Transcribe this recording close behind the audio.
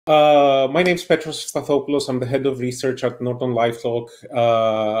My name is Petros Efstathopoulos. I'm the head of research at NortonLifeLock.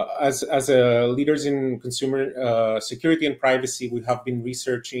 As leaders in consumer security and privacy, we have been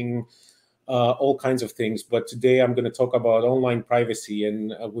researching all kinds of things. But today I'm going to talk about online privacy,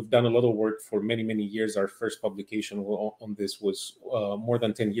 and we've done a lot of work for many, many years. Our first publication on this was more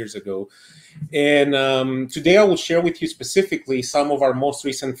than 10 years ago. And today I will share with you specifically some of our most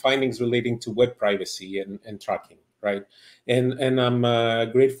recent findings relating to web privacy and tracking, right? And I'm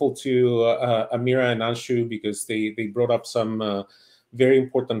grateful to Amira and Anshu because they brought up some very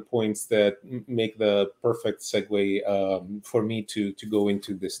important points that make the perfect segue for me to go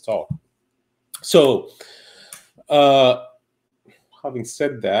into this talk. So, having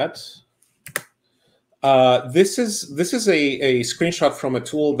said that, this is a screenshot from a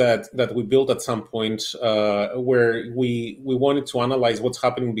tool that we built at some point where we wanted to analyze what's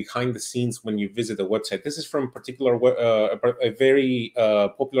happening behind the scenes when you visit a website. This is from a very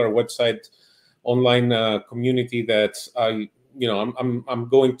popular website online community that I'm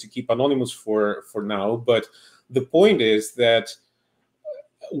going to keep anonymous for now. But the point is that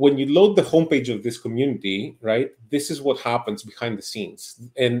when you load the homepage of this community, right, this is what happens behind the scenes.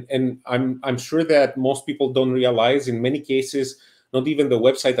 And I'm sure that most people don't realize, in many cases, not even the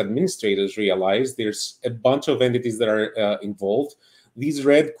website administrators realize there's a bunch of entities that are involved. These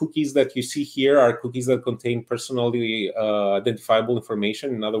red cookies that you see here are cookies that contain personally identifiable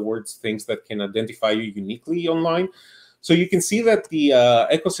information. In other words, things that can identify you uniquely online. So you can see that the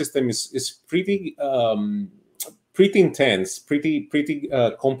ecosystem is pretty intense, pretty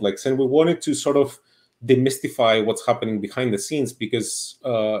complex, and we wanted to sort of demystify what's happening behind the scenes because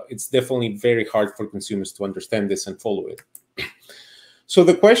it's definitely very hard for consumers to understand this and follow it. So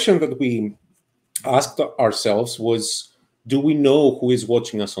the question that we asked ourselves was, do we know who is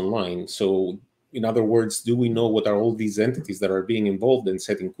watching us online? So in other words, do we know what are all these entities that are being involved in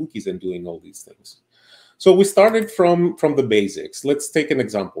setting cookies and doing all these things? So we started from the basics. Let's take an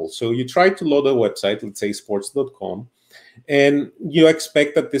example. So you try to load a website, let's say sports.com, and you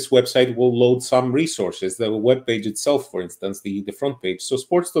expect that this website will load some resources, the web page itself, for instance, the front page. So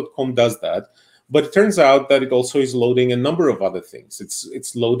sports.com does that, but it turns out that it also is loading a number of other things.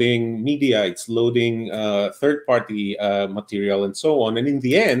 It's loading media, it's loading third-party material, and so on. And in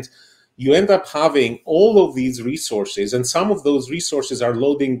the end, you end up having all of these resources, and some of those resources are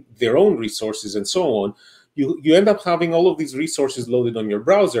loading their own resources and so on. You end up having all of these resources loaded on your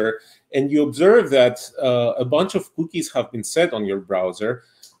browser, and you observe that a bunch of cookies have been set on your browser,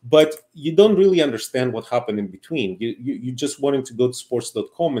 but you don't really understand what happened in between. You just wanted to go to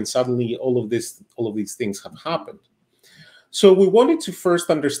sports.com, and suddenly all of these things have happened. So we wanted to first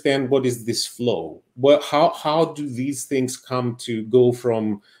understand what is this flow. How do these things come to go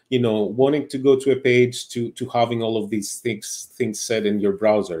from wanting to go to a page to having all of these things said in your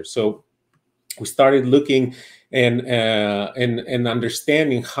browser? So we started looking and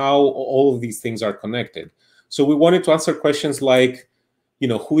understanding how all of these things are connected. So we wanted to answer questions like,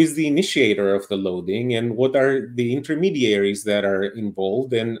 who is the initiator of the loading, and what are the intermediaries that are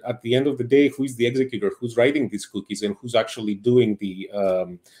involved, and at the end of the day, who is the executor, who's writing these cookies, and who's actually doing the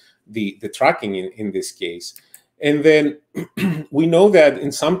tracking in this case. And then we know that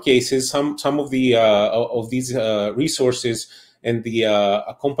in some cases, some of these resources and the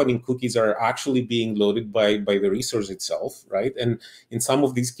accompanying cookies are actually being loaded by the resource itself, right? And in some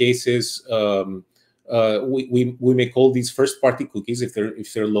of these cases, we may call these first-party cookies if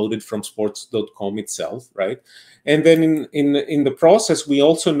they're loaded from sports.com itself, right? And then in the process, we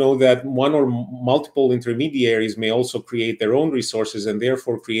also know that one or multiple intermediaries may also create their own resources and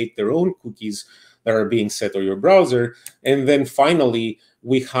therefore create their own cookies that are being set on your browser. And then finally,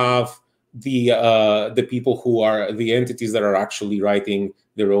 we have the people who are the entities that are actually writing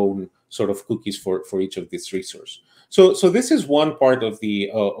their own sort of cookies for each of these resources. So this is one part of the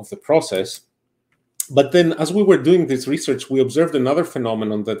process. But then as we were doing this research, we observed another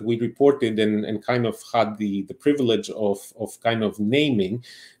phenomenon that we reported and kind of had the privilege of kind of naming.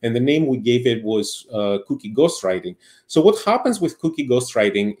 And the name we gave it was cookie ghostwriting. So what happens with cookie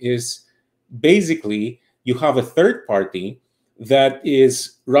ghostwriting is basically you have a third party that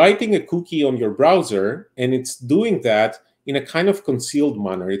is writing a cookie on your browser, and it's doing that in a kind of concealed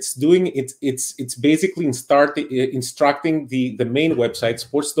manner. It's basically instructing the main website,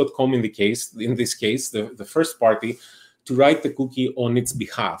 sports.com in this case, the first party, to write the cookie on its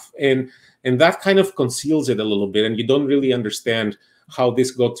behalf. And that kind of conceals it a little bit, and you don't really understand how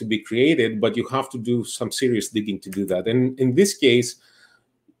this got to be created, but you have to do some serious digging to do that. And in this case,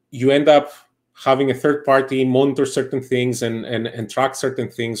 you end up having a third party monitor certain things and track certain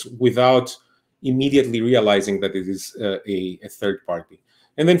things without immediately realizing that it is a third party.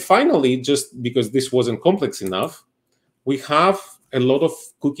 And then finally, just because this wasn't complex enough, we have a lot of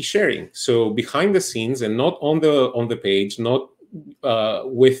cookie sharing. So behind the scenes, and not on the page, not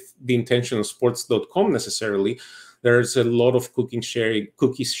with the intention of sports.com necessarily, there's a lot of cookies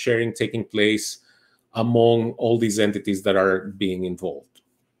sharing taking place among all these entities that are being involved.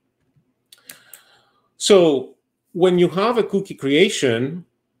 So when you have a cookie creation,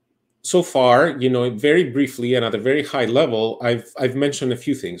 so far, very briefly and at a very high level, I've mentioned a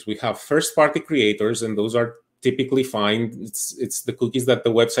few things. We have first-party creators, and those are typically fine. It's the cookies that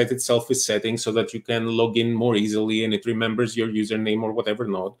the website itself is setting so that you can log in more easily and it remembers your username or whatever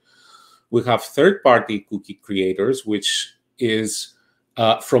not. We have third-party cookie creators, which is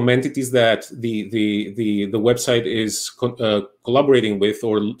from entities that the website is collaborating with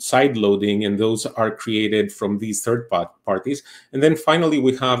or side loading, and those are created from these third parties. And then finally,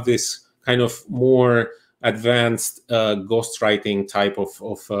 we have this kind of more advanced ghostwriting type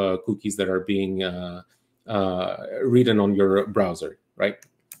of cookies that are being written on your browser, right?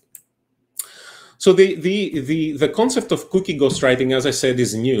 So the concept of cookie ghostwriting, as I said,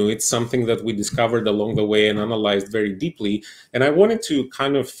 is new. It's something that we discovered along the way and analyzed very deeply. And I wanted to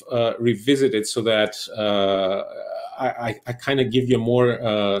kind of revisit it so that I kind of give you a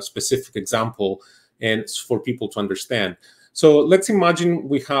more specific example and for people to understand. So let's imagine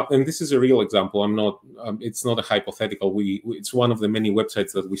we have, and this is a real example. It's not a hypothetical. It's one of the many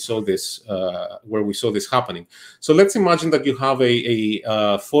websites that we saw this, where we saw this happening. So let's imagine that you have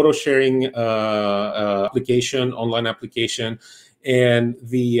a photo sharing application, online application, and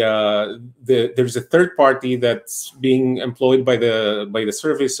there's a third party that's being employed by the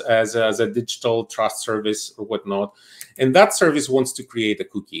service as a digital trust service or whatnot, and that service wants to create a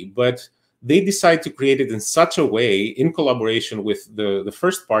cookie, but they decide to create it in such a way, in collaboration with the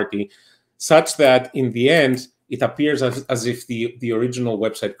first party, such that in the end, it appears as if the original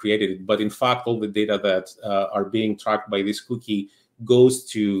website created it. But in fact, all the data that are being tracked by this cookie goes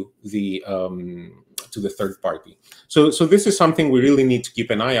to the third party. So this is something we really need to keep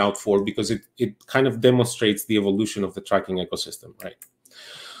an eye out for, because it kind of demonstrates the evolution of the tracking ecosystem, right?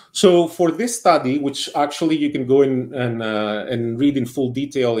 So for this study, which actually you can go in and read in full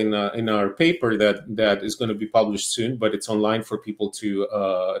detail in our paper that is going to be published soon, but it's online for people to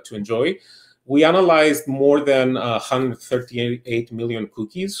enjoy. We analyzed more than 138 million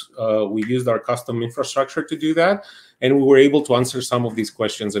cookies. We used our custom infrastructure to do that, and we were able to answer some of these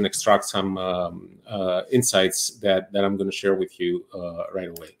questions and extract some insights that I'm going to share with you right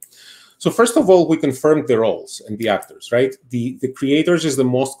away. So first of all, we confirmed the roles and the actors, right? The creators is the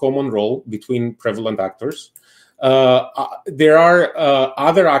most common role between prevalent actors. There are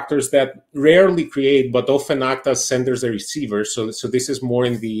other actors that rarely create, but often act as senders and receivers. So this is more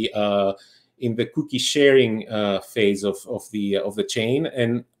in the cookie sharing phase of the chain.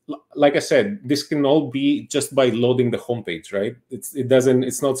 And like I said, this can all be just by loading the homepage, right?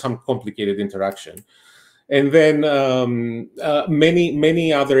 It's not some complicated interaction. And then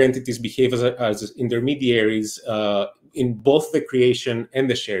many other entities behave as intermediaries in both the creation and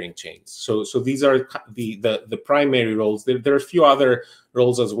the sharing chains. So these are the primary roles. There are a few other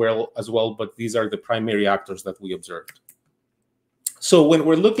roles as well, but these are the primary actors that we observed. So when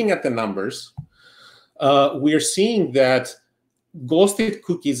we're looking at the numbers, we are seeing that ghosted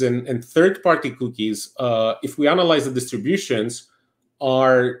cookies and third-party cookies, if we analyze the distributions,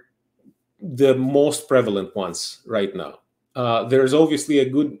 are the most prevalent ones right now. There's obviously a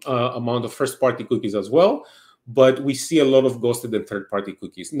good amount of first-party cookies as well, but we see a lot of ghosted and third-party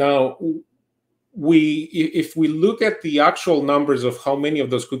cookies. Now, if we look at the actual numbers of how many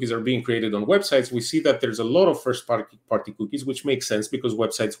of those cookies are being created on websites, we see that there's a lot of first-party cookies, which makes sense because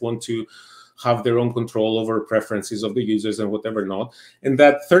websites want to have their own control over preferences of the users and whatever not. And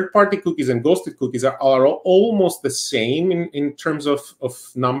that third-party cookies and ghosted cookies are almost the same in terms of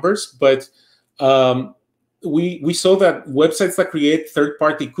numbers, but we saw that websites that create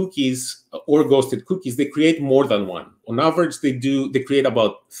third-party cookies or ghosted cookies, they create more than one. On average, they create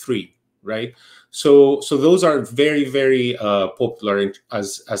about 3, right? So those are very, very popular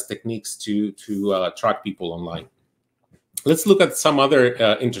as techniques to track people online. Let's look at some other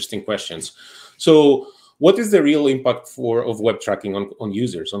interesting questions. So what is the real impact of web tracking on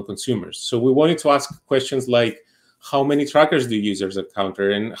users, on consumers? So we wanted to ask questions like, how many trackers do users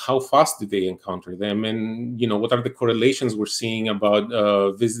encounter, and how fast do they encounter them? And what are the correlations we're seeing about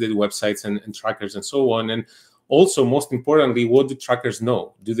visited websites and trackers and so on? And also, most importantly, what do trackers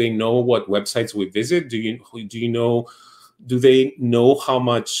know? Do they know what websites we visit? Do they know how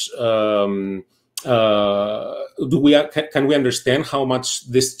much can we understand how much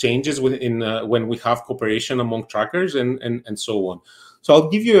this changes when we have cooperation among trackers and so on? So I'll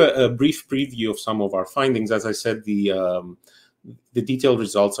give you a brief preview of some of our findings. As I said, the detailed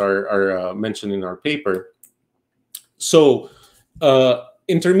results are mentioned in our paper. So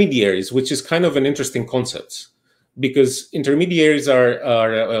intermediaries, which is kind of an interesting concept, because intermediaries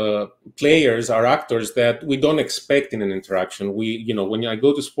are players, are actors that we don't expect in an interaction. When I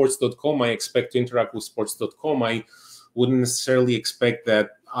go to sports.com, I expect to interact with sports.com. I wouldn't necessarily expect that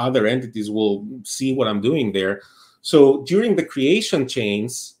other entities will see what I'm doing there. So during the creation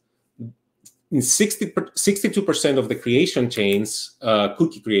chains, in 62% of the creation chains,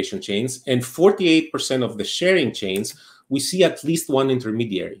 cookie creation chains, and 48% of the sharing chains, we see at least one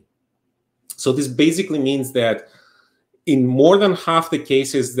intermediary. So this basically means that in more than half the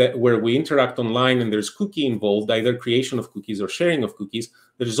cases where we interact online and there's cookie involved, either creation of cookies or sharing of cookies,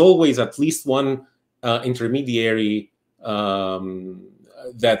 there's always at least one intermediary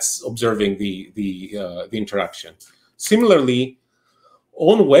that's observing the interaction. Similarly,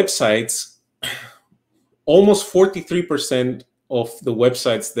 on websites, almost 43% of the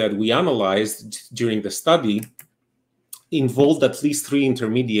websites that we analyzed during the study involved at least 3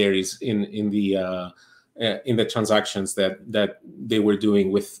 intermediaries in the transactions that they were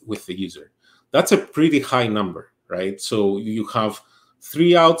doing with the user. That's a pretty high number, right? So you have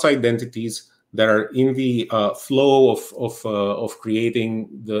 3 outside entities that are in the flow of creating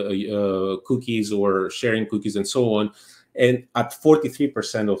the cookies or sharing cookies and so on, and at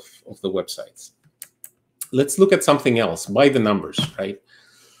 43% of the websites. Let's look at something else by the numbers, right?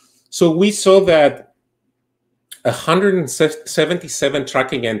 So we saw that 177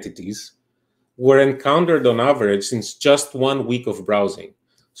 tracking entities were encountered on average since just 1 week of browsing.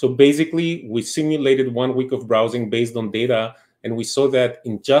 So basically, we simulated 1 week of browsing based on data, and we saw that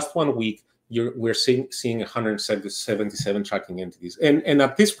in just 1 week, we're seeing 177 tracking entities. And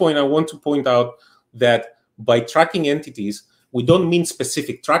at this point, I want to point out that by tracking entities, we don't mean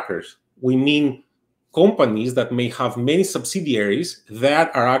specific trackers. We mean companies that may have many subsidiaries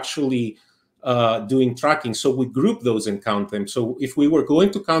that are actually doing tracking. So we group those and count them. So if we were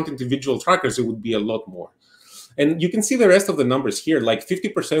going to count individual trackers, it would be a lot more. And you can see the rest of the numbers here, like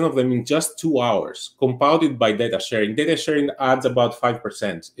 50% of them in just 2 hours, compounded by data sharing. Data sharing adds about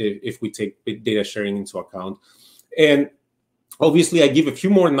 5% if we take data sharing into account. And obviously, I give a few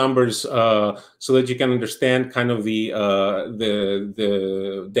more numbers so that you can understand kind of the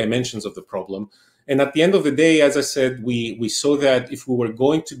dimensions of the problem. And at the end of the day, as I said, we saw that if we were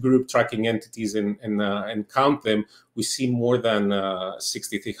going to group tracking entities and count them, we see more than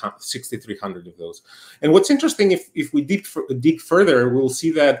 6,300 of those. And what's interesting, if we dig further, we'll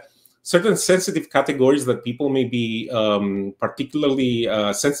see that certain sensitive categories that people may be particularly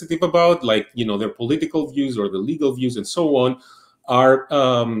sensitive about, like their political views or the legal views and so on, are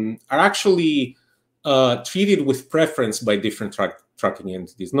actually treated with preference by different tracking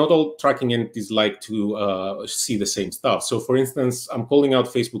entities. Not all tracking entities like to see the same stuff. So for instance, I'm calling out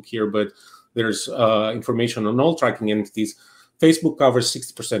Facebook here, but there's information on all tracking entities. Facebook covers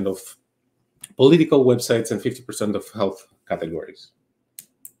 60% of political websites and 50% of health categories.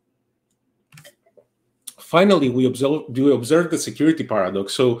 Finally, we observe the security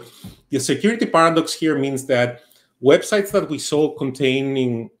paradox. So the security paradox here means that websites that we saw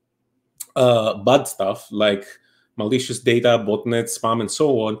containing bad stuff like malicious data, botnets, spam, and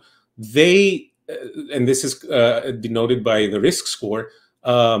so on, and this is denoted by the risk score,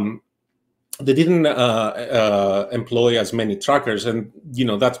 they didn't employ as many trackers, and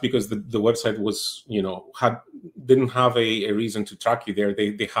that's because the website was didn't have a reason to track you there.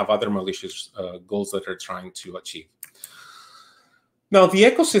 They have other malicious goals that they're trying to achieve. Now, the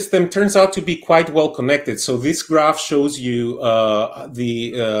ecosystem turns out to be quite well connected. So this graph shows you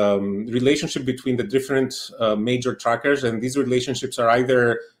the relationship between the different major trackers, and these relationships are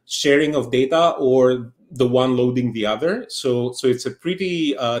either sharing of data or the one loading the other. So it's a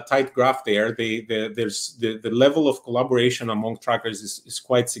pretty tight graph there. There's the level of collaboration among trackers is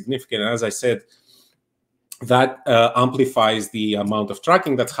quite significant. And as I said, that amplifies the amount of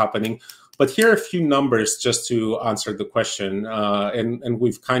tracking that's happening. But here are a few numbers just to answer the question, and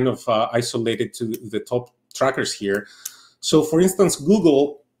we've kind of isolated to the top trackers here. So for instance,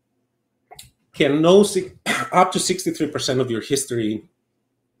 Google can know up to 63% of your history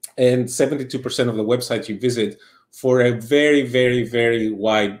and 72% of the websites you visit for a very, very, very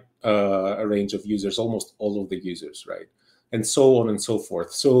wide range of users, almost all of the users, right? And so on and so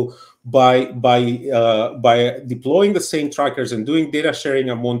forth. So by deploying the same trackers and doing data sharing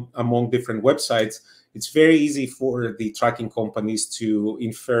among different websites, it's very easy for the tracking companies to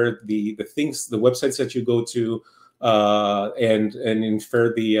infer the websites that you go to and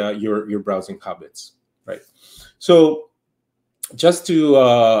infer your browsing habits, right? So just to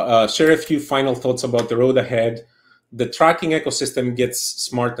share a few final thoughts about the road ahead. The tracking ecosystem gets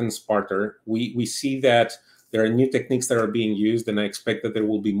smarter and smarter. We see that there are new techniques that are being used, and I expect that there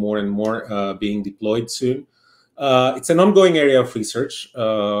will be more and more being deployed soon. It's an ongoing area of research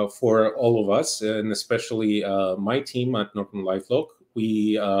for all of us, and especially my team at NortonLifeLock.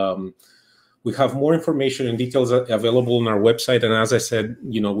 We have more information and details available on our website, and as I said,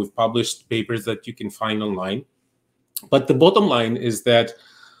 we've published papers that you can find online. But the bottom line is that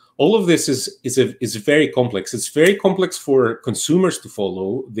all of this is very complex. It's very complex for consumers to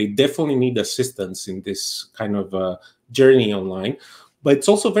follow. They definitely need assistance in this kind of journey online. But it's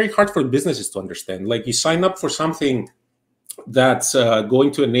also very hard for businesses to understand. Like, you sign up for something that's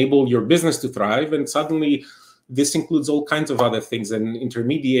going to enable your business to thrive, and suddenly this includes all kinds of other things and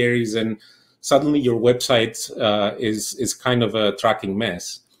intermediaries, and suddenly your website is kind of a tracking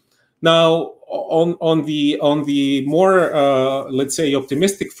mess. Now, on the more let's say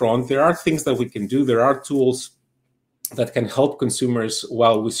optimistic front, there are things that we can do. There are tools that can help consumers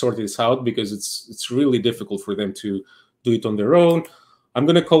while we sort this out, because it's really difficult for them to do it on their own. I'm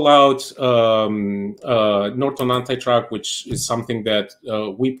going to call out Norton Anti-Track, which is something that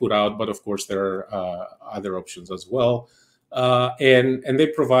we put out, but of course there are other options as well, and they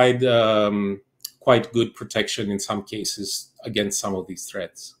provide quite good protection in some cases against some of these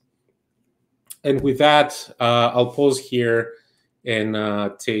threats. And with that, I'll pause here and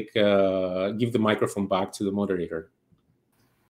give the microphone back to the moderator.